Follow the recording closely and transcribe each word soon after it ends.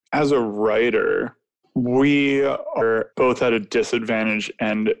As a writer, we are both at a disadvantage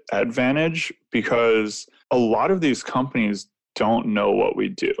and advantage because a lot of these companies don't know what we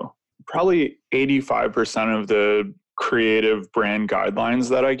do. Probably 85% of the creative brand guidelines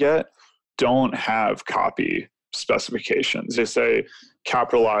that I get don't have copy specifications. They say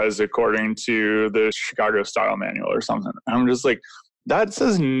capitalize according to the Chicago Style Manual or something. And I'm just like, that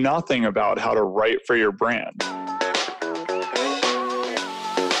says nothing about how to write for your brand.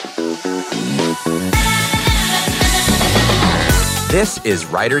 This is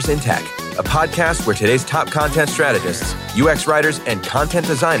Writers in Tech, a podcast where today's top content strategists, UX writers, and content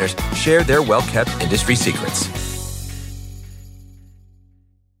designers share their well-kept industry secrets.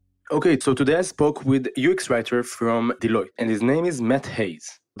 Okay, so today I spoke with a UX writer from Deloitte, and his name is Matt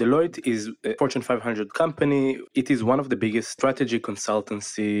Hayes. Deloitte is a Fortune 500 company. It is one of the biggest strategy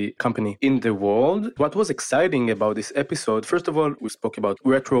consultancy company in the world. What was exciting about this episode, first of all, we spoke about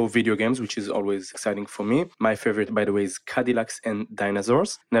retro video games, which is always exciting for me. My favorite, by the way, is Cadillacs and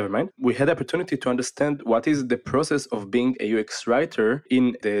Dinosaurs. Never mind. We had the opportunity to understand what is the process of being a UX writer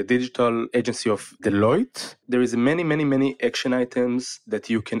in the digital agency of Deloitte. There is many action items that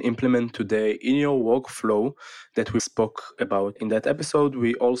you can implement today in your workflow that we spoke about in that episode.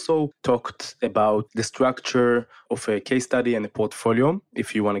 We also talked about the structure of a case study and a portfolio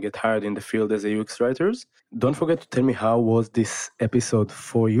if you want to get hired in the field as a UX writers. Don't forget to tell me how was this episode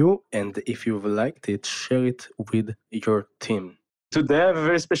for you, and if you've liked it, share it with your team. Today I have a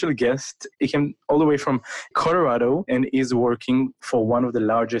very special guest. He came all the way from Colorado and is working for one of the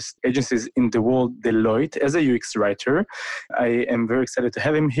largest agencies in the world, Deloitte, as a UX writer. I am very excited to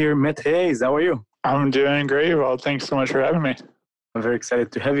have him here. Matt Hayes, how are you? I'm doing great. Well, thanks so much for having me. I'm very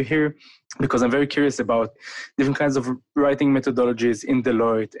excited to have you here because I'm very curious about different kinds of writing methodologies in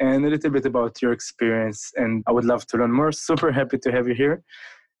Deloitte and a little bit about your experience. And I would love to learn more. Super happy to have you here.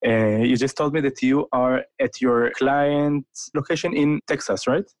 You just told me that you are at your client's location in Texas,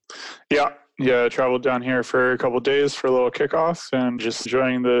 right? Yeah, I traveled down here for a couple of days for a little kickoff and just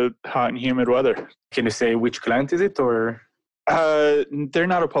enjoying the hot and humid weather. Can you say which client is it, or? They're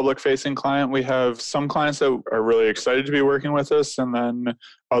not a public-facing client. We have some clients that are really excited to be working with us, and then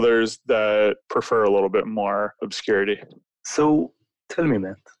others that prefer a little bit more obscurity. So tell me,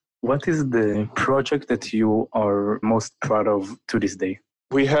 Matt, what is the project that you are most proud of to this day?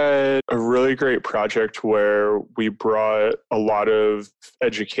 We had a really great project where we brought a lot of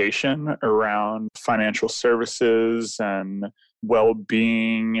education around financial services and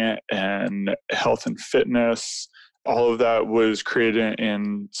well-being and health and fitness. All of that was created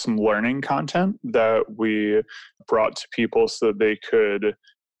in some learning content that we brought to people so that they could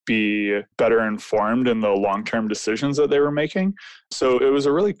be better informed in the long-term decisions that they were making. So it was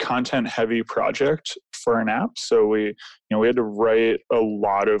a really content-heavy project for an app. So we had to write a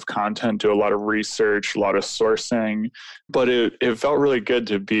lot of content, do a lot of research, a lot of sourcing, but it felt really good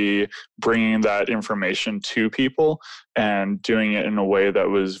to be bringing that information to people and doing it in a way that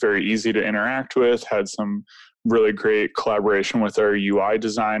was very easy to interact with, had some really great collaboration with our UI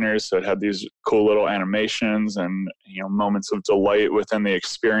designers. So it had these cool little animations and, moments of delight within the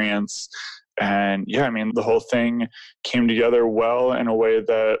experience. And the whole thing came together well in a way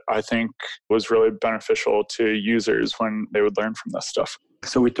that I think was really beneficial to users when they would learn from this stuff.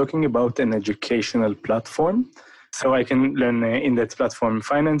 So we're talking about an educational platform. So I can learn in that platform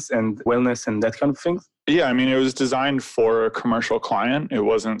finance and wellness and that kind of thing? Yeah, it was designed for a commercial client. It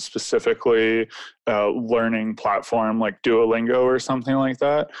wasn't specifically a learning platform like Duolingo or something like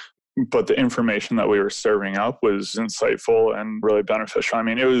that. But the information that we were serving up was insightful and really beneficial.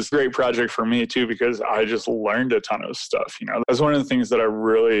 It was a great project for me too, because I just learned a ton of stuff. That's one of the things that I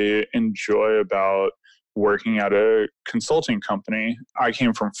really enjoy about working at a consulting company. I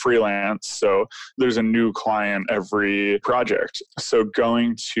came from freelance, so there's a new client every project. So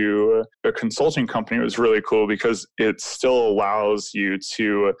going to a consulting company was really cool because it still allows you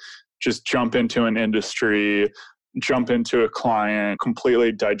to just jump into an industry, jump into a client,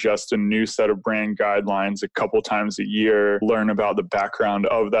 completely digest a new set of brand guidelines a couple times a year, learn about the background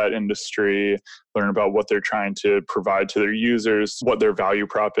of that industry, learn about what they're trying to provide to their users, what their value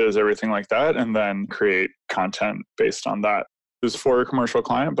prop is, everything like that, and then create content based on that. It was for a commercial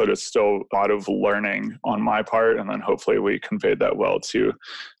client, but it's still a lot of learning on my part, and then hopefully we conveyed that well to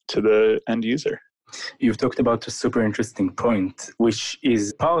the end user. You've talked about a super interesting point, which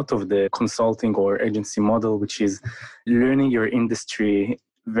is part of the consulting or agency model, which is learning your industry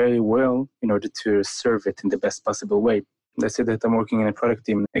very well in order to serve it in the best possible way. Let's say that I'm working in a product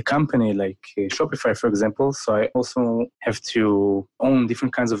team, a company like Shopify, for example. So I also have to own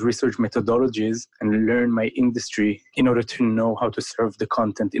different kinds of research methodologies and learn my industry in order to know how to serve the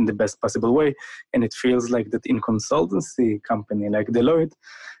content in the best possible way. And it feels like that in consultancy company like Deloitte,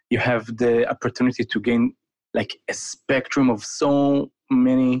 you have the opportunity to gain like a spectrum of so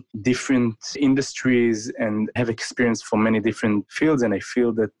many different industries and have experience for many different fields. And I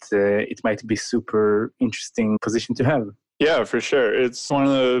feel that it might be super interesting position to have. Yeah, for sure. It's one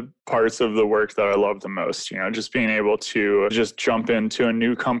of the parts of the work that I love the most, just being able to just jump into a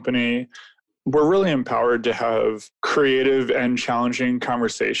new company. We're really empowered to have creative and challenging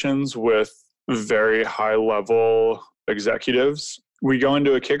conversations with very high level executives. We go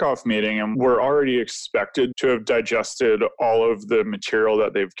into a kickoff meeting and we're already expected to have digested all of the material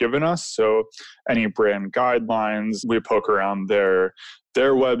that they've given us. So any brand guidelines, we poke around their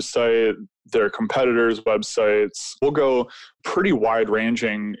website, their competitors' websites. We'll go pretty wide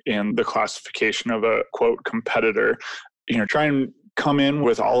ranging in the classification of a quote competitor, try and come in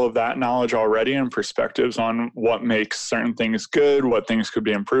with all of that knowledge already and perspectives on what makes certain things good, what things could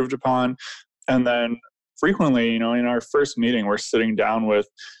be improved upon. And then frequently, in our first meeting, we're sitting down with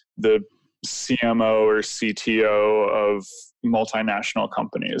the CMO or CTO of multinational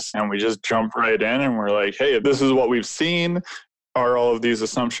companies. And we just jump right in and we're like, hey, this is what we've seen. Are all of these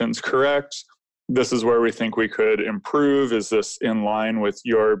assumptions correct? This is where we think we could improve. Is this in line with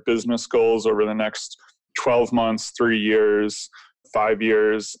your business goals over the next 12 months, 3 years, 5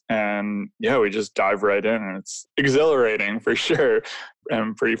 years? And yeah, we just dive right in and it's exhilarating for sure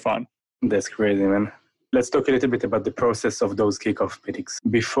and pretty fun. That's crazy, man. Let's talk a little bit about the process of those kickoff meetings.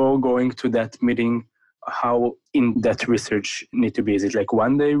 Before going to that meeting, how in that research need to be? Is it like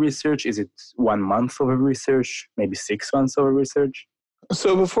 1 day research? Is it 1 month of research? Maybe 6 months of research?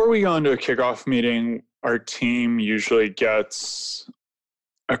 So before we go into a kickoff meeting, our team usually gets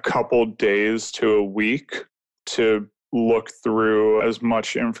a couple days to a week to look through as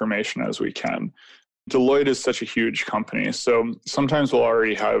much information as we can. Deloitte is such a huge company, so sometimes we'll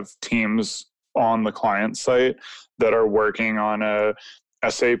already have teams on the client site that are working on a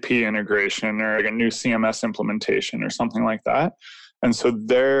SAP integration or like a new CMS implementation or something like that. And so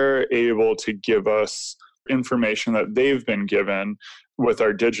they're able to give us information that they've been given with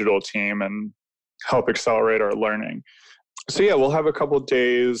our digital team and help accelerate our learning. So yeah, we'll have a couple of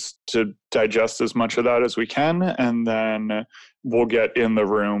days to digest as much of that as we can, and then we'll get in the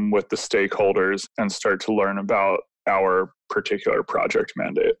room with the stakeholders and start to learn about our particular project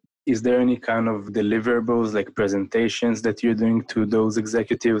mandate. Is there any kind of deliverables, like presentations that you're doing to those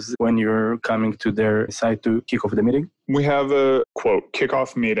executives when you're coming to their site to kick off the meeting? We have a, quote,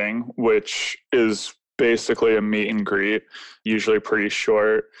 kickoff meeting, which is basically a meet and greet, usually pretty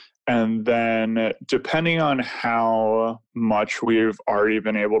short. And then depending on how much we've already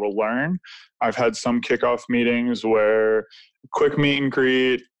been able to learn, I've had some kickoff meetings where quick meet and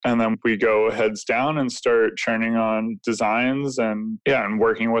greet, and then we go heads down and start churning on designs and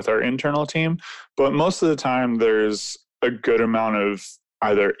working with our internal team. But most of the time, there's a good amount of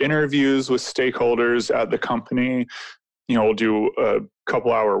either interviews with stakeholders at the company. We'll do a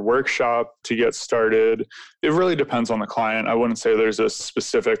couple-hour workshop to get started. It really depends on the client. I wouldn't say there's a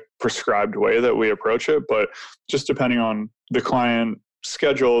specific prescribed way that we approach it, but just depending on the client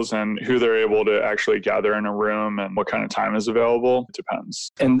schedules and who they're able to actually gather in a room and what kind of time is available, it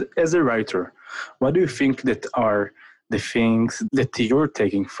depends. And as a writer, what do you think that are the things that you're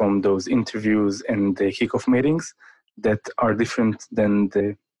taking from those interviews and the kickoff meetings that are different than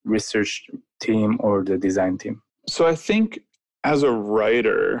the research team or the design team? So I think as a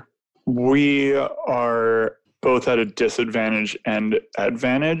writer, we are both at a disadvantage and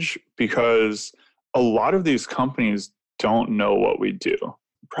advantage because a lot of these companies don't know what we do.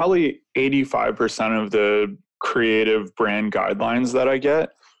 Probably 85% of the creative brand guidelines that I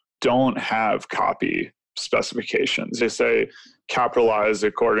get don't have copy specifications. They say capitalize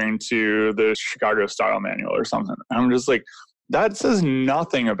according to the Chicago Style Manual or something. And I'm just like, that says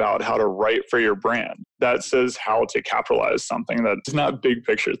nothing about how to write for your brand. That says how to capitalize something. That's not big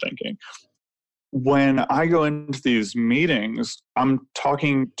picture thinking. When I go into these meetings, I'm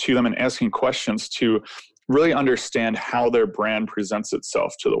talking to them and asking questions to really understand how their brand presents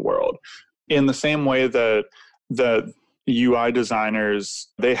itself to the world. In the same way that UI designers,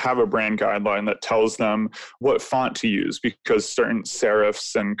 they have a brand guideline that tells them what font to use because certain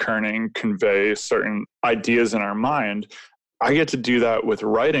serifs and kerning convey certain ideas in our mind. I get to do that with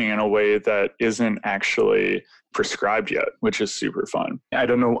writing in a way that isn't actually prescribed yet, which is super fun. I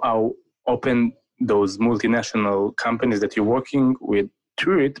don't know how open those multinational companies that you're working with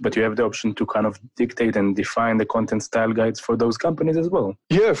through it, but you have the option to kind of dictate and define the content style guides for those companies as well.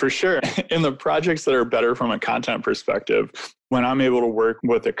 Yeah, for sure. In the projects that are better from a content perspective, when I'm able to work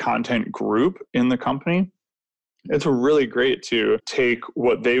with a content group in the company, it's really great to take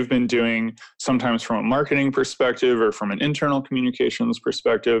what they've been doing, sometimes from a marketing perspective or from an internal communications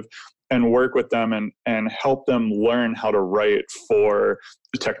perspective, and work with them and help them learn how to write for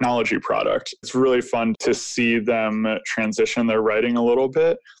the technology product. It's really fun to see them transition their writing a little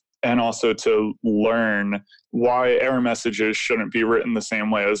bit, and also to learn why error messages shouldn't be written the same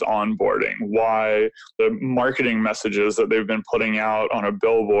way as onboarding, why the marketing messages that they've been putting out on a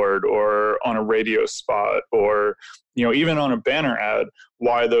billboard or on a radio spot or, even on a banner ad,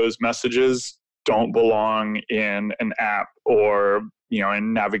 why those messages don't belong in an app or,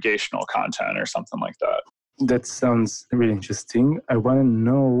 in navigational content or something like that. That sounds really interesting. I want to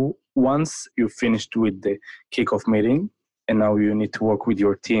know, once you finished with the kickoff meeting and now you need to work with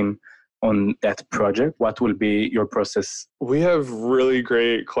your team on that project, what will be your process? We have really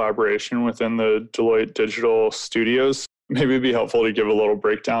great collaboration within the Deloitte Digital Studios. Maybe it'd be helpful to give a little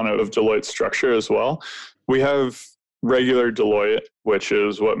breakdown of Deloitte's structure as well. We have regular Deloitte, which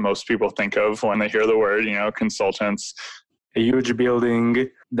is what most people think of when they hear the word, consultants. A huge building,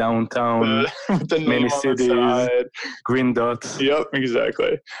 downtown, with the many cities, green dots. Yep,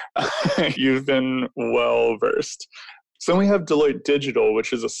 exactly. You've been well versed. So we have Deloitte Digital,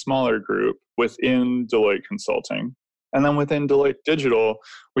 which is a smaller group within Deloitte Consulting. And then within Deloitte Digital,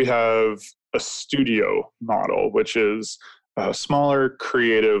 we have a studio model, which is smaller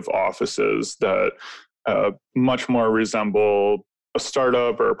creative offices that much more resemble a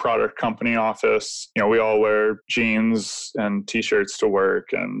startup or a product company office. We all wear jeans and t-shirts to work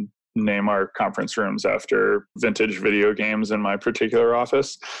and name our conference rooms after vintage video games in my particular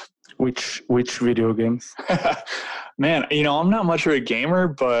office. Which video games? Man, I'm not much of a gamer,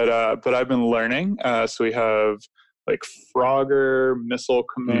 but I've been learning. So we have like Frogger, Missile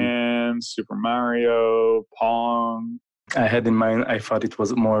Command, Super Mario, Pong. I had in mind, I thought it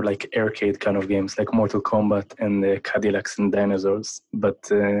was more like arcade kind of games, like Mortal Kombat and Cadillacs and Dinosaurs.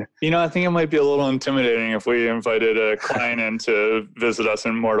 But I think it might be a little intimidating if we invited a client in to visit us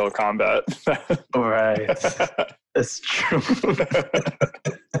in Mortal Kombat. Right, that's true.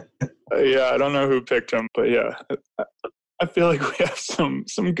 Yeah, I don't know who picked him, but yeah, I feel like we have some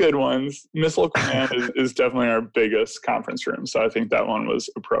good ones. Missile Command is definitely our biggest conference room, so I think that one was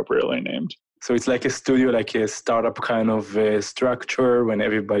appropriately named. So it's like a studio, like a startup kind of structure when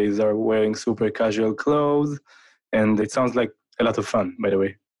everybody's are wearing super casual clothes, and it sounds like a lot of fun, by the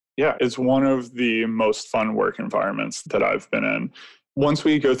way. Yeah, it's one of the most fun work environments that I've been in. Once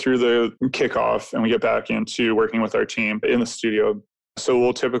we go through the kickoff and we get back into working with our team in the studio, so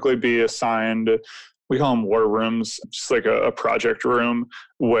we'll typically be assigned, we call them war rooms, just like a project room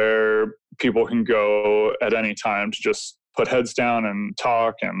where people can go at any time to just put heads down and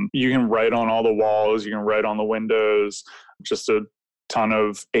talk. And you can write on all the walls, you can write on the windows, just a ton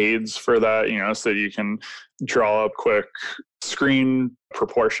of aids for that, so that you can draw up quick screen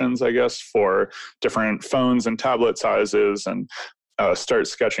proportions, I guess, for different phones and tablet sizes and start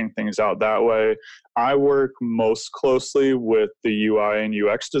sketching things out that way. I work most closely with the UI and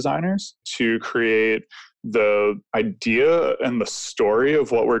UX designers to create the idea and the story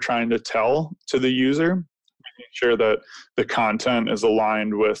of what we're trying to tell to the user, making sure that the content is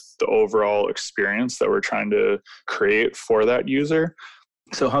aligned with the overall experience that we're trying to create for that user.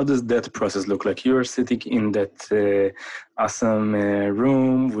 So how does that process look like? You're sitting in that awesome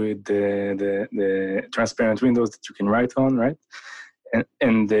room with the transparent windows that you can write on, right?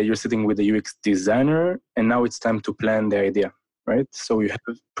 And you're sitting with the UX designer, and now it's time to plan the idea, right? So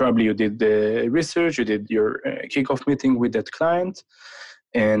you did the research, you did your kickoff meeting with that client,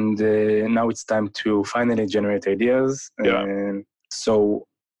 and now it's time to finally generate ideas. Yeah. And so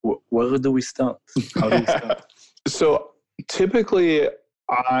where do we start? How do we start? So typically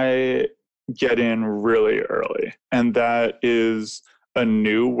I get in really early, and that is a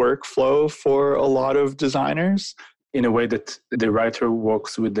new workflow for a lot of designers. In a way that the writer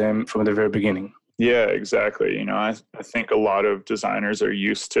works with them from the very beginning. Yeah, exactly. I think a lot of designers are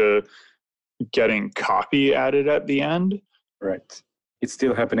used to getting copy added at the end. Right. It's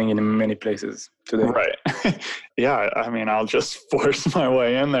still happening in many places today. Right. Yeah, I'll just force my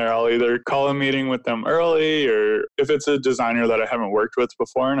way in there. I'll either call a meeting with them early, or if it's a designer that I haven't worked with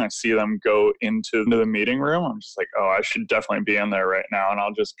before and I see them go into the meeting room, I'm just like, oh, I should definitely be in there right now, and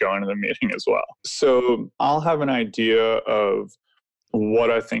I'll just go into the meeting as well. So I'll have an idea of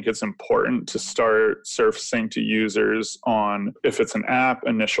what I think it's important to start surfacing to users on, if it's an app,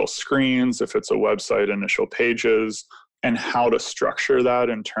 initial screens, if it's a website, initial pages, and how to structure that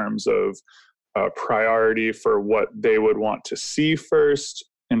in terms of priority for what they would want to see first,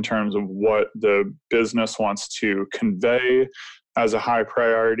 in terms of what the business wants to convey as a high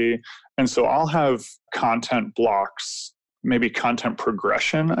priority. And so I'll have content blocks, maybe content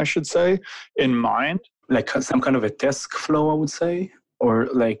progression, I should say, in mind. Like some kind of a task flow, I would say, or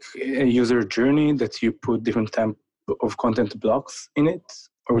like a user journey that you put different type of content blocks in it?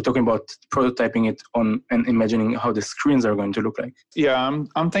 Or we're talking about prototyping it on and imagining how the screens are going to look like? Yeah,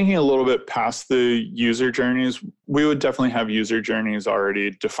 I'm thinking a little bit past the user journeys. We would definitely have user journeys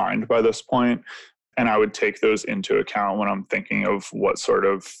already defined by this point, and I would take those into account when I'm thinking of what sort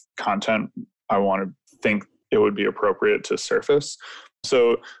of content I want to think it would be appropriate to surface.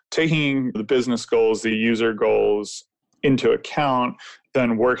 So taking the business goals, the user goals into account,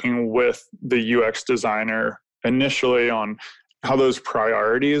 then working with the UX designer initially on how those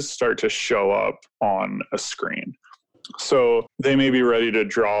priorities start to show up on a screen. So they may be ready to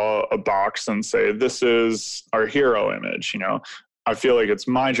draw a box and say, this is our hero image. I feel like it's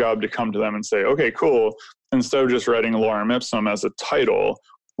my job to come to them and say, okay, cool. Instead of just writing lorem ipsum as a title,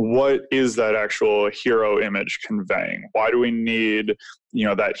 what is that actual hero image conveying? Why do we need,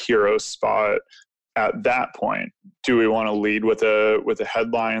 that hero spot at that point? Do we want to lead with a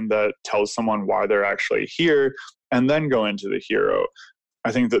headline that tells someone why they're actually here and then go into the hero?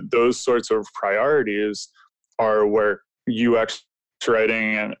 I think that those sorts of priorities are where UX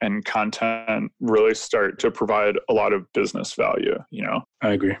writing and content really start to provide a lot of business value, I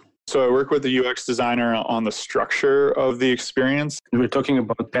agree. So I work with the UX designer on the structure of the experience. We're talking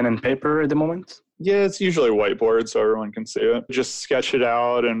about pen and paper at the moment? Yeah, it's usually whiteboard so everyone can see it. Just sketch it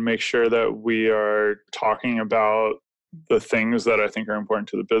out and make sure that we are talking about the things that I think are important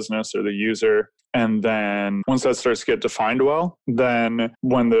to the business or the user. And then once that starts to get defined well, then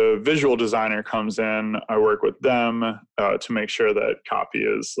when the visual designer comes in, I work with them to make sure that copy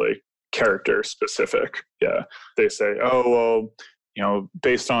is like character specific. Yeah. They say, oh, well,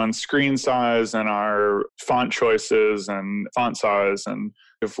 based on screen size and our font choices and font size, and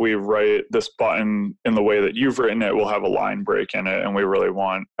if we write this button in the way that you've written it, we'll have a line break in it, and we really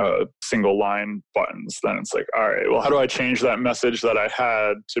want single line buttons. Then it's like, all right, well, how do I change that message that I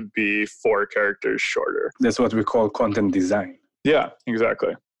had to be 4 characters shorter? That's what we call content design. Yeah,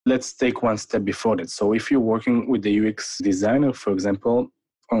 exactly. Let's take one step before that. So if you're working with the UX designer, for example,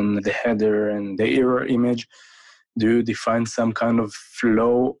 on the header and the error image, do you define some kind of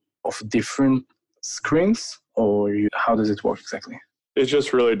flow of different screens, or how does it work exactly? It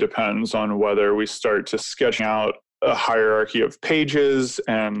just really depends on whether we start to sketch out a hierarchy of pages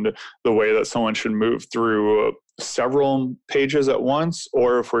and the way that someone should move through several pages at once,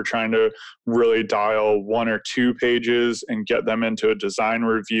 or if we're trying to really dial 1 or 2 pages and get them into a design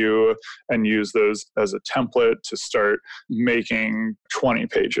review and use those as a template to start making 20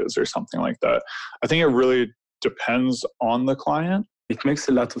 pages or something like that. I think it really depends on the client. It makes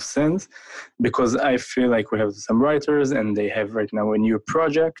a lot of sense because I feel like we have some writers and they have right now a new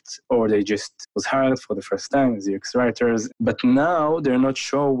project, or they just was hired for the first time as UX writers, but now they're not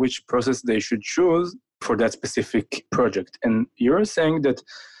sure which process they should choose for that specific project. And you're saying that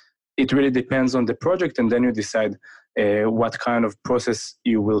it really depends on the project, and then you decide what kind of process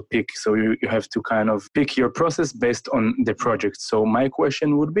you will pick. So you have to kind of pick your process based on the project. So my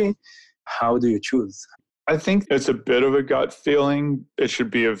question would be, how do you choose? I think it's a bit of a gut feeling. It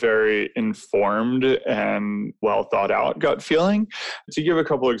should be a very informed and well thought out gut feeling. To give a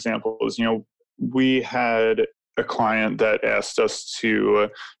couple examples, we had a client that asked us to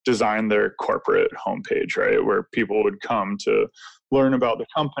design their corporate homepage, right, where people would come to learn about the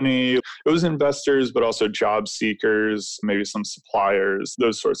company. It was investors, but also job seekers, maybe some suppliers,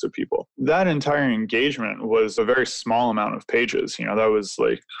 those sorts of people. That entire engagement was a very small amount of pages. That was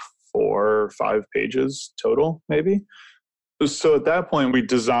like 4 or 5 pages total, maybe. So at that point, we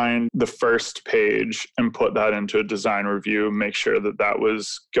designed the first page and put that into a design review, make sure that that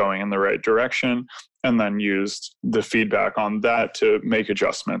was going in the right direction, and then used the feedback on that to make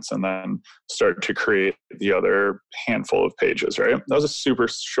adjustments and then start to create the other handful of pages, right? That was a super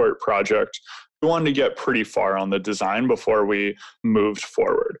short project. We wanted to get pretty far on the design before we moved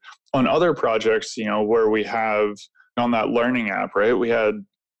forward. On other projects, where we have on that learning app, right, we had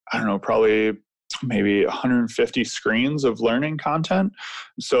probably maybe 150 screens of learning content.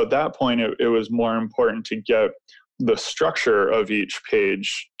 So at that point, it was more important to get the structure of each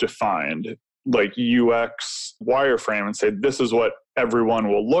page defined, like UX wireframe, and say, this is what everyone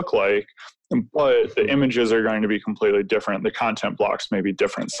will look like, but the images are going to be completely different. The content blocks may be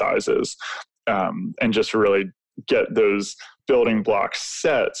different sizes, and just really get those building block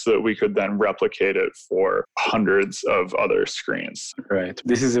set so that we could then replicate it for hundreds of other screens. Right.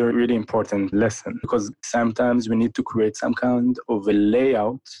 This is a really important lesson because sometimes we need to create some kind of a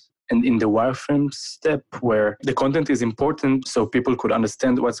layout. And in the wireframe step where the content is important so people could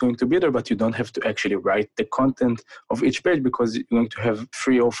understand what's going to be there, but you don't have to actually write the content of each page because you're going to have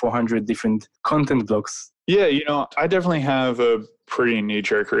 300 or 400 different content blocks. Yeah, I definitely have a pretty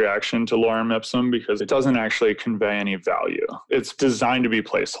knee-jerk reaction to lorem ipsum because it doesn't actually convey any value. It's designed to be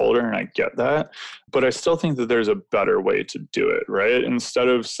placeholder, and I get that, but I still think that there's a better way to do it, right? Instead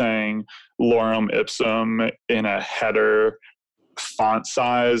of saying lorem ipsum in a header font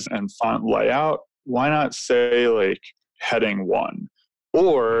size and font layout, why not say like heading 1?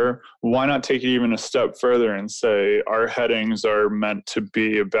 Or why not take it even a step further and say our headings are meant to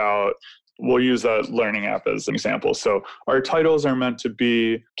be about, we'll use that learning app as an example. So our titles are meant to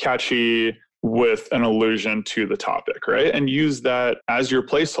be catchy with an allusion to the topic, right? And use that as your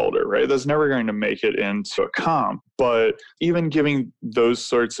placeholder, right? That's never going to make it into a comp, but even giving those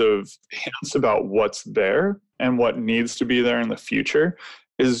sorts of hints about what's there and what needs to be there in the future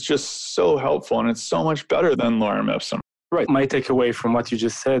is just so helpful. And it's so much better than lorem ipsum. Right. My takeaway from what you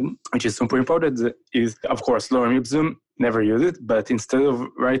just said, which is super important, is, of course, lorem ipsum, never use it, but instead of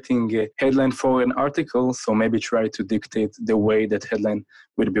writing a headline for an article, so maybe try to dictate the way that headline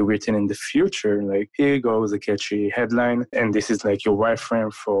will be written in the future. Like, here goes a catchy headline, and this is like your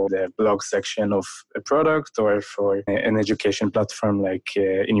wireframe for the blog section of a product or for an education platform, like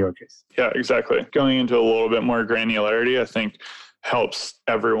in your case. Yeah, exactly. Going into a little bit more granularity, I think helps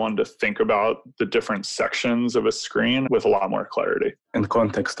everyone to think about the different sections of a screen with a lot more clarity. And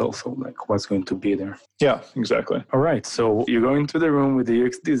context also, like what's going to be there. Yeah, exactly. All right, so you go into the room with the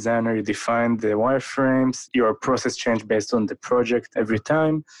UX designer, you define the wireframes, your process change based on the project every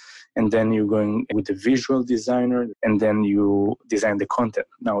time, and then you're going with the visual designer, and then you design the content.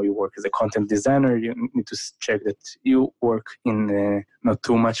 Now you work as a content designer, you need to check that you work in not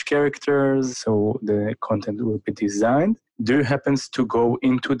too much characters, so the content will be designed. Do you happen to go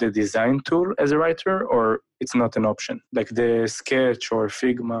into the design tool as a writer, or it's not an option, like the Sketch or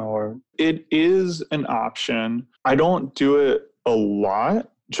Figma? Or it is an option. I don't do it a lot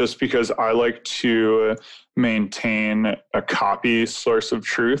just because I like to maintain a copy source of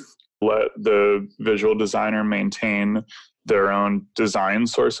truth. Let the visual designer maintain their own design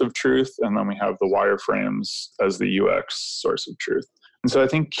source of truth, and then we have the wireframes as the UX source of truth. And so I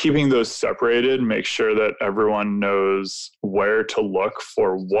think keeping those separated makes sure that everyone knows where to look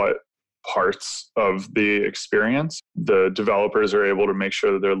for what parts of the experience. The developers are able to make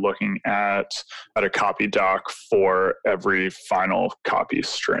sure that they're looking at a copy doc for every final copy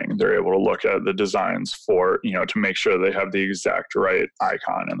string. They're able to look at the designs for, to make sure they have the exact right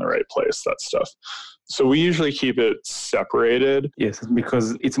icon in the right place, that stuff. So we usually keep it separated. Yes,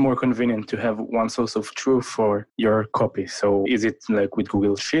 because it's more convenient to have one source of truth for your copy. So is it like with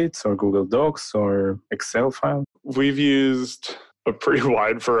Google Sheets or Google Docs or Excel file? We've used a pretty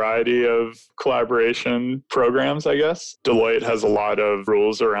wide variety of collaboration programs, I guess. Deloitte has a lot of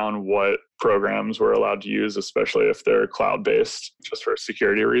rules around what programs we're allowed to use, especially if they're cloud-based, just for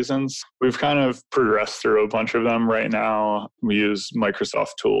security reasons. We've kind of progressed through a bunch of them right now. We use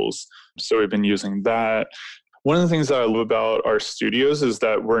Microsoft tools, so we've been using that. One of the things that I love about our studios is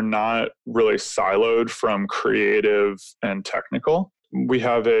that we're not really siloed from creative and technical. We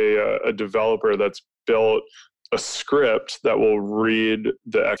have a developer that's built a script that will read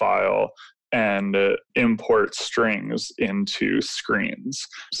the file and import strings into screens.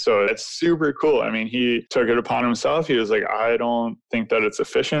 So it's super cool. I mean, he took it upon himself. He was like, I don't think that it's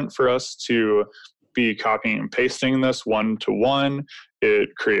efficient for us to be copying and pasting this one-to-one. It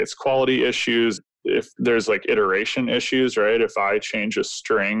creates quality issues. If there's like iteration issues, right? If I change a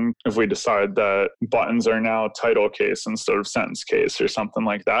string, if we decide that buttons are now title case instead of sentence case or something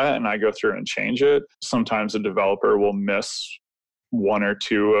like that, and I go through and change it, sometimes a developer will miss one or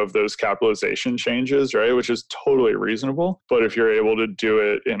two of those capitalization changes, right? Which is totally reasonable. But if you're able to do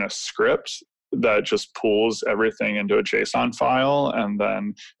it in a script that just pulls everything into a JSON file and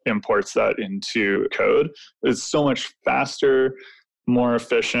then imports that into code, it's so much faster, more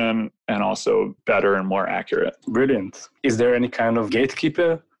efficient, and also better and more accurate. Brilliant. Is there any kind of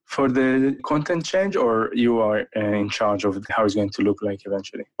gatekeeper for the content change, or you are in charge of how it's going to look like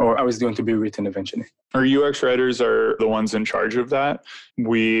eventually, or how it's going to be written eventually? Our UX writers are the ones in charge of that.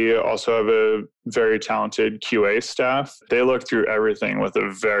 We also have a very talented QA staff. They look through everything with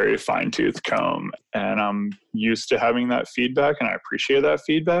a very fine-tooth comb, and I'm used to having that feedback, and I appreciate that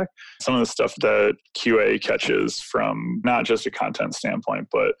feedback. Some of the stuff that QA catches from not just a content standpoint,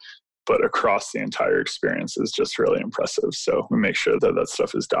 but but across the entire experience is just really impressive. So we make sure that that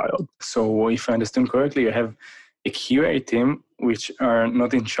stuff is dialed. So if I understand correctly, you have a QA team, which are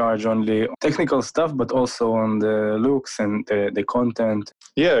not in charge only of technical stuff, but also on the looks and the content.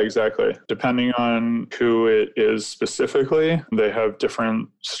 Yeah, exactly. Depending on who it is specifically, they have different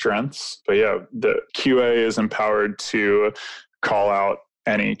strengths. But yeah, the QA is empowered to call out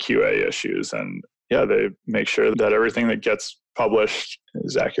any QA issues. And yeah, they make sure that everything that gets published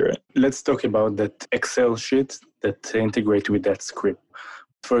is accurate. Let's talk about that Excel sheet that integrate with that script.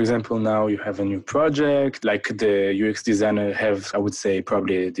 For example, now you have a new project, like the UX designer have, I would say,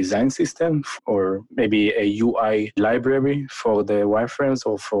 probably a design system or maybe a UI library for the wireframes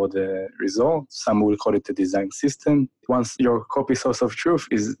or for the results. Some will call it a design system. Once your copy source of truth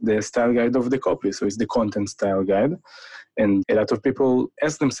is the style guide of the copy, so it's the content style guide. And a lot of people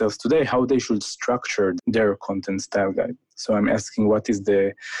ask themselves today how they should structure their content style guide. So I'm asking, what is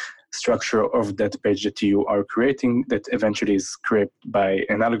the structure of that page that you are creating that eventually is scraped by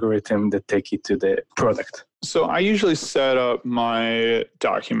an algorithm that take it to the product? So I usually set up my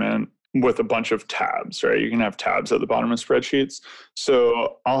document with a bunch of tabs, right? You can have tabs at the bottom of spreadsheets.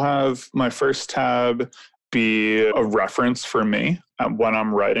 So I'll have my first tab be a reference for me when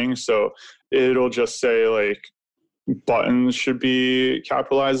I'm writing. So it'll just say like, buttons should be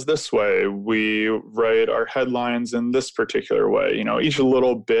capitalized this way. We write our headlines in this particular way. You know, each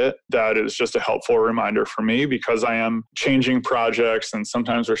little bit that is just a helpful reminder for me because I am changing projects and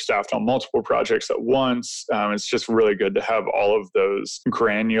sometimes we're staffed on multiple projects at once. It's just really good to have all of those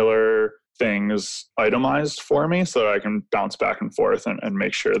granular things itemized for me so that I can bounce back and forth and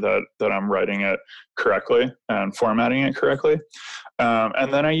make sure that I'm writing it correctly and formatting it correctly.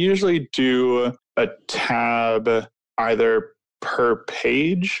 And then I usually do a tab either per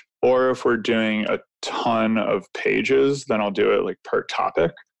page, or if we're doing a ton of pages, then I'll do it like per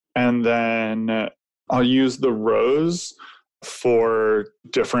topic. And then I'll use the rows for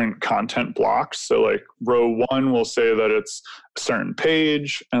different content blocks. So like row 1 will say that it's a certain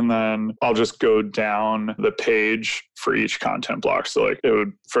page, and then I'll just go down the page for each content block. So like it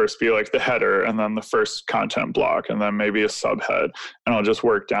would first be like the header and then the first content block and then maybe a subhead, and I'll just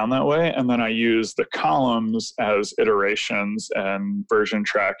work down that way. And then I use the columns as iterations and version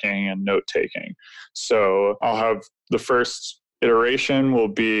tracking and note taking. So I'll have the first iteration will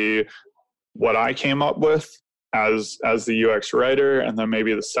be what I came up with as the UX writer, and then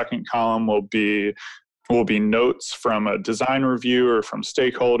maybe the second column will be notes from a design review or from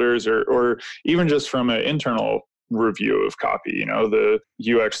stakeholders or even just from an internal review of copy. You know, the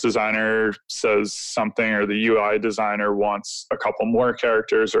UX designer says something or the UI designer wants a couple more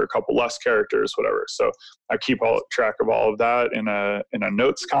characters or a couple less characters, whatever. So I keep all track of all of that in a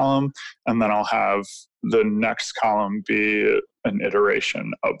notes column, and then I'll have the next column be an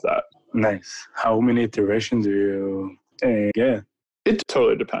iteration of that. Nice. How many iterations do you get? It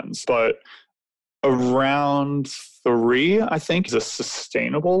totally depends, but around 3, I think, is a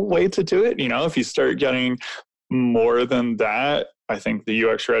sustainable way to do it. You know, if you start getting more than that, I think the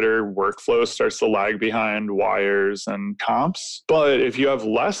UX writer workflow starts to lag behind wires and comps. But if you have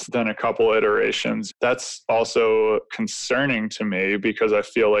less than a couple iterations, that's also concerning to me because I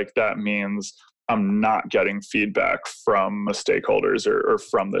feel like that means I'm not getting feedback from the stakeholders or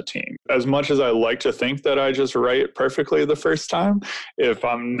from the team. As much as I like to think that I just write perfectly the first time, if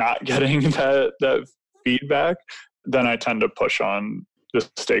I'm not getting that feedback, then I tend to push on the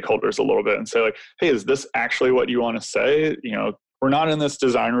stakeholders a little bit and say like, hey, is this actually what you want to say? You know, we're not in this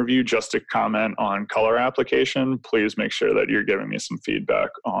design review just to comment on color application. Please make sure that you're giving me some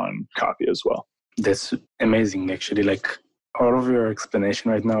feedback on copy as well. That's amazing, actually. Like all of your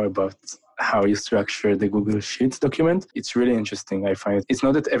explanation right now about how you structure the Google Sheets document, it's really interesting. I find it's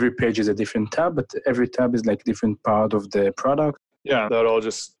not that every page is a different tab, but every tab is like different part of the product. Yeah, that all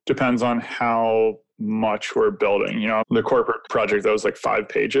just depends on how much we're building. You know, the corporate project that was like 5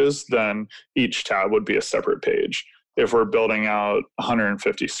 pages, then each tab would be a separate page. If we're building out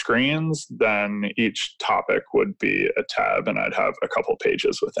 150 screens, then each topic would be a tab and I'd have a couple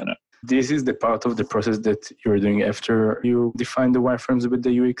pages within it. This is the part of the process that you're doing after you define the wireframes with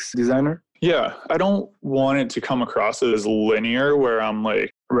the UX designer? Yeah, I don't want it to come across as linear where I'm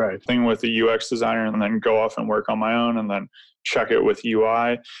like thing with the UX designer and then go off and work on my own and then check it with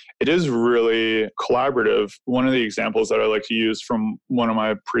UI. It is really collaborative. One of the examples that I like to use from one of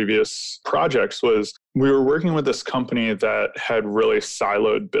my previous projects was we were working with this company that had really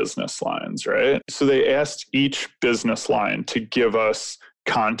siloed business lines, right? So they asked each business line to give us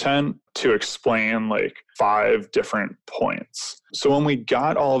content to explain like 5 different points. So when we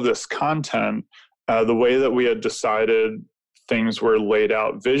got all of this content, the way that we had decided things were laid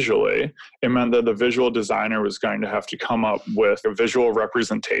out visually, it meant that the visual designer was going to have to come up with a visual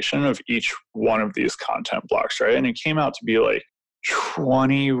representation of each one of these content blocks, right? And it came out to be like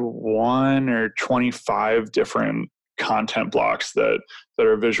 21 or 25 different content blocks that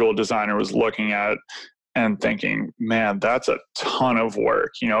our visual designer was looking at and thinking, man, that's a ton of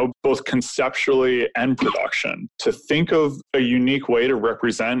work, both conceptually and production. To think of a unique way to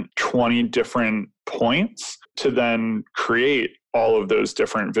represent 20 different points to then create all of those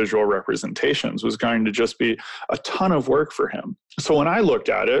different visual representations was going to just be a ton of work for him. So when I looked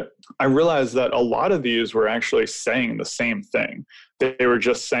at it, I realized that a lot of these were actually saying the same thing. They were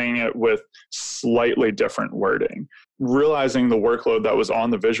just saying it with slightly different wording. Realizing the workload that was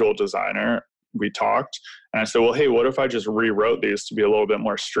on the visual designer, we talked and I said, well, hey, what if I just rewrote these to be a little bit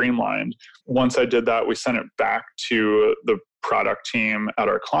more streamlined? Once I did that, we sent it back to the product team at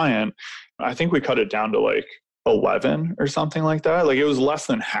our client. I think we cut it down to like 11 or something like that. Like it was less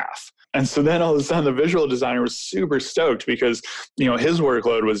than half. And so then all of a sudden the visual designer was super stoked because, his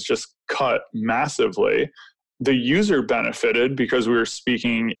workload was just cut massively. The user benefited because we were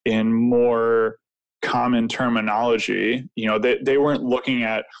speaking in more common terminology. They weren't looking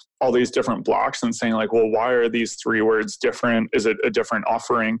at all these different blocks and saying like, well, why are these 3 words different? Is it a different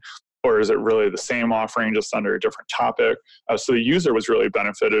offering? Or is it really the same offering just under a different topic? So the user was really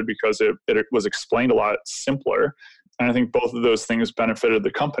benefited because it was explained a lot simpler. And I think both of those things benefited the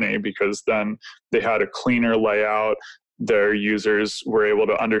company because then they had a cleaner layout. Their users were able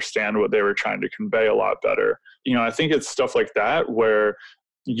to understand what they were trying to convey a lot better. I think it's stuff like that where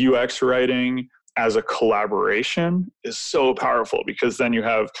UX writing as a collaboration is so powerful because then you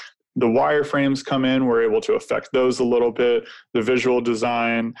have the wireframes come in, we're able to affect those a little bit. The visual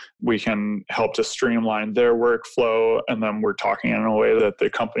design, we can help to streamline their workflow. And then we're talking in a way that the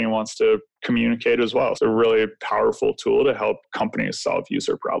company wants to communicate as well. It's a really powerful tool to help companies solve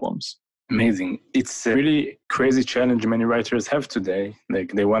user problems. Amazing. It's a really crazy challenge many writers have today.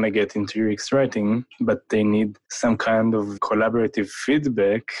 Like they want to get into UX writing, but they need some kind of collaborative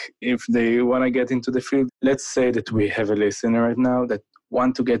feedback if they want to get into the field. Let's say that we have a listener right now that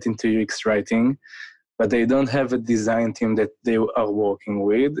want to get into UX writing, but they don't have a design team that they are working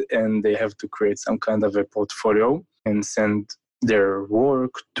with, and they have to create some kind of a portfolio and send their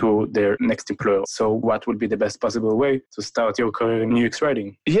work to their next employer. So what would be the best possible way to start your career in UX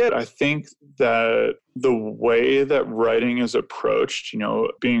writing? Yeah, I think that the way that writing is approached,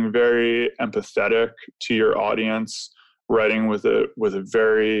 being very empathetic to your audience, writing with a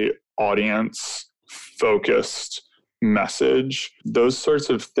very audience-focused message, those sorts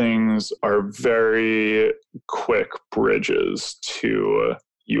of things are very quick bridges to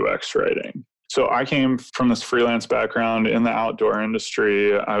UX writing. So I came from this freelance background in the outdoor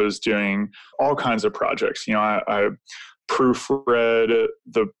industry. I was doing all kinds of projects. I proofread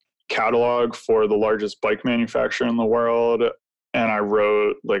the catalog for the largest bike manufacturer in the world, and I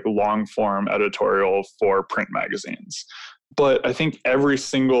wrote like long form editorial for print magazines. But I think every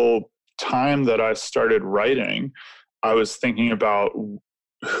single time that I started writing, I was thinking about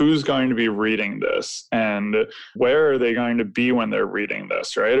who's going to be reading this and where are they going to be when they're reading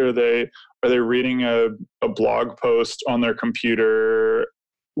this, right? Are they reading a blog post on their computer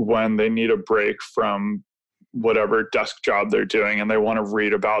when they need a break from whatever desk job they're doing and they want to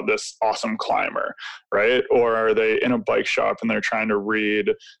read about this awesome climber, right? Or are they in a bike shop and they're trying to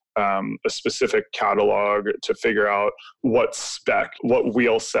read a specific catalog to figure out what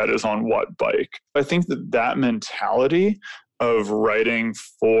wheel set is on what bike? I think that mentality of writing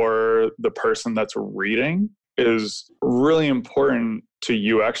for the person that's reading is really important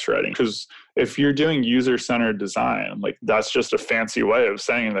to UX writing, because if you're doing user-centered design, like that's just a fancy way of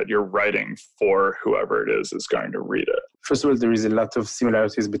saying that you're writing for whoever it is going to read it. First of all, there is a lot of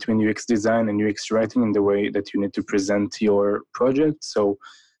similarities between UX design and UX writing in the way that you need to present your project. So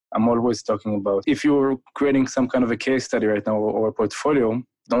I'm always talking about, if you're creating some kind of a case study right now or a portfolio,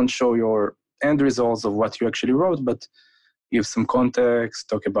 don't show your end results of what you actually wrote, but give some context,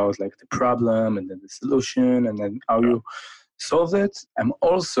 talk about like the problem and then the solution and then how you solve it. I'm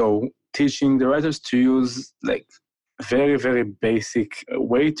also teaching the writers to use like very, very basic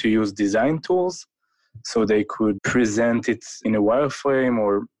way to use design tools so they could present it in a wireframe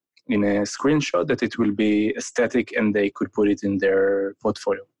or in a screenshot that it will be aesthetic and they could put it in their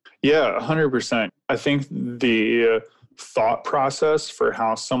portfolio. Yeah, 100%. I think the thought process for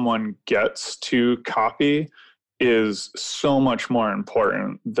how someone gets to copy is so much more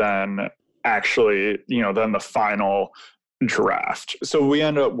important than actually, than the final draft. So we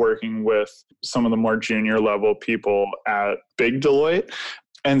end up working with some of the more junior level people at Big Deloitte.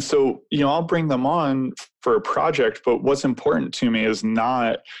 And so, I'll bring them on for a project, but what's important to me is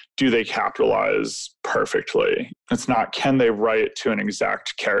not, do they capitalize perfectly? It's not, can they write to an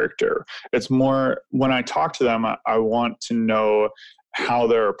exact character? It's more, when I talk to them, I want to know how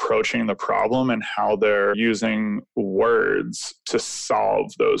they're approaching the problem and how they're using words to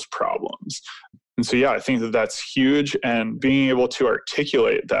solve those problems. And so, I think that that's huge. And being able to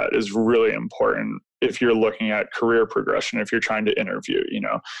articulate that is really important if you're looking at career progression, if you're trying to interview,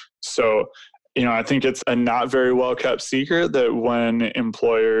 So, I think it's a not very well kept secret that when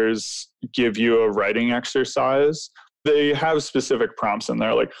employers give you a writing exercise, they have specific prompts in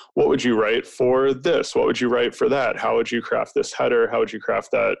there, like, what would you write for this? What would you write for that? How would you craft this header? How would you craft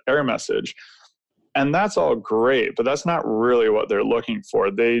that error message? And that's all great, but that's not really what they're looking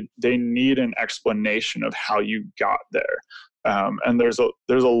for. They need an explanation of how you got there. And there's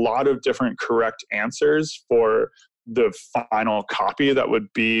a lot of different correct answers for the final copy that would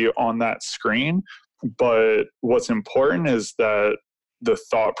be on that screen. But what's important is that the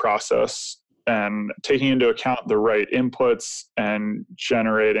thought process and taking into account the right inputs and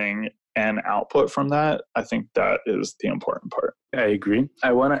generating an output from that, I think that is the important part. I agree.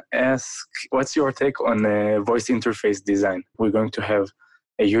 I want to ask, what's your take on voice interface design? We're going to have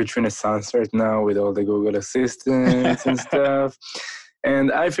a huge renaissance right now with all the Google Assistants and stuff.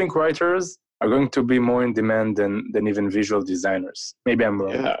 And I think writers are going to be more in demand than even visual designers. Maybe I'm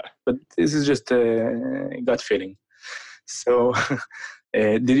wrong, but this is just a gut feeling. So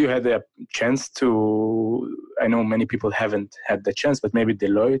did you have a chance to, I know many people haven't had the chance, but maybe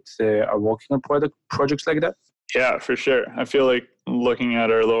Deloitte are working on projects like that? Yeah, for sure. I feel like looking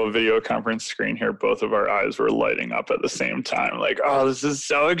at our little video conference screen here, both of our eyes were lighting up at the same time. Like, oh, this is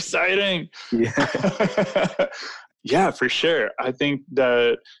so exciting. Yeah, yeah, for sure. I think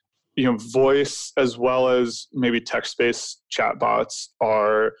that, voice as well as maybe text-based chatbots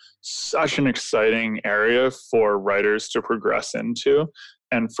are such an exciting area for writers to progress into,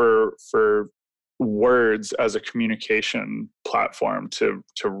 and for words as a communication platform to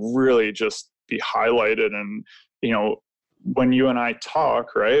really just be highlighted. And, when you and I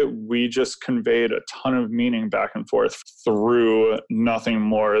talk, right, we just conveyed a ton of meaning back and forth through nothing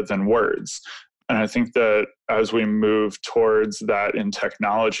more than words. And I think that as we move towards that in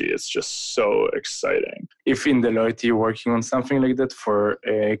technology, it's just so exciting. If in Deloitte you're working on something like that for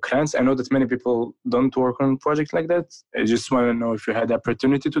clients, I know that many people don't work on projects like that. I just want to know if you had the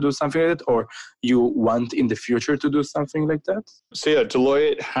opportunity to do something like that, or you want in the future to do something like that. So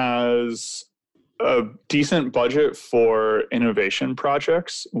Deloitte has a decent budget for innovation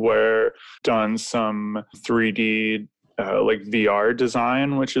projects, where done some 3D like VR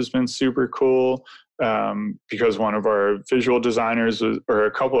design, which has been super cool, because one of our visual designers or a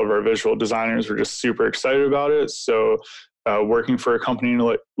couple of our visual designers were just super excited about it. So working for a company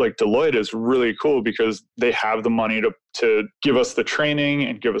like Deloitte is really cool because they have the money to give us the training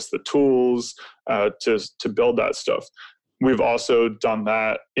and give us the tools to build that stuff. We've also done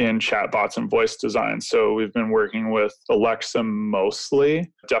that in chatbots and voice design. So we've been working with Alexa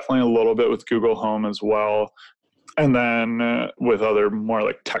mostly, definitely a little bit with Google Home as well, and then with other more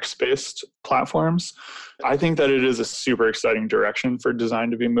like text-based platforms. I think that it is a super exciting direction for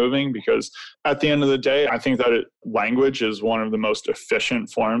design to be moving, because at the end of the day, I think that language is one of the most efficient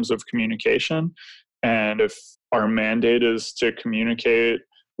forms of communication. And if our mandate is to communicate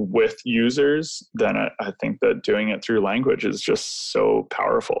with users, then I think that doing it through language is just so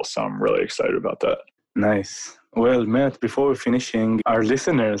powerful. So I'm really excited about that. Nice. Well, Matt, before we're finishing, our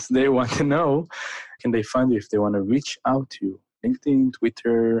listeners, they want to know, can they find you if they want to reach out to you? LinkedIn,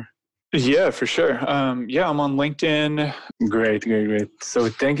 Twitter? Yeah, for sure. I'm on LinkedIn. Great. So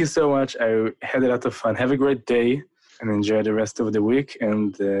thank you so much. I had a lot of fun. Have a great day and enjoy the rest of the week.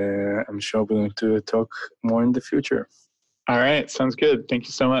 And I'm sure we're going to talk more in the future. All right. Sounds good. Thank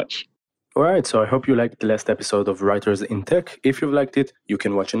you so much. All right. So I hope you liked the last episode of Writers in Tech. If you've liked it, you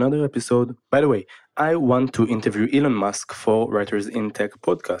can watch another episode. By the way, I want to interview Elon Musk for Writers in Tech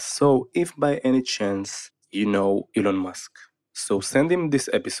podcast. So if by any chance you know Elon Musk, so send him this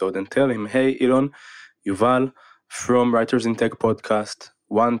episode and tell him, hey, Elon, Yuval from Writers in Tech podcast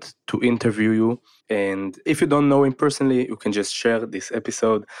want to interview you. And if you don't know him personally, you can just share this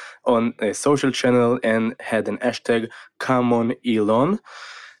episode on a social channel and add an hashtag #ComeOnElon,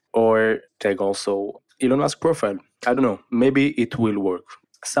 or tag also Elon Musk profile. I don't know, maybe it will work.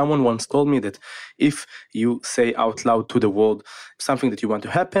 Someone once told me that if you say out loud to the world something that you want to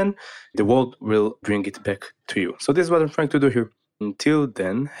happen, the world will bring it back to you. So this is what I'm trying to do here. Until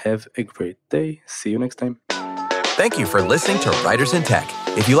then, have a great day. See you next time. Thank you for listening to Writers in Tech.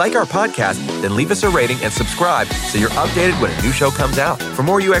 If you like our podcast, then leave us a rating and subscribe so you're updated when a new show comes out. For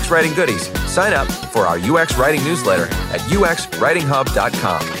more UX writing goodies, sign up for our UX writing newsletter at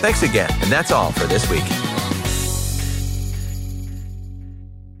uxwritinghub.com. Thanks again, and that's all for this week.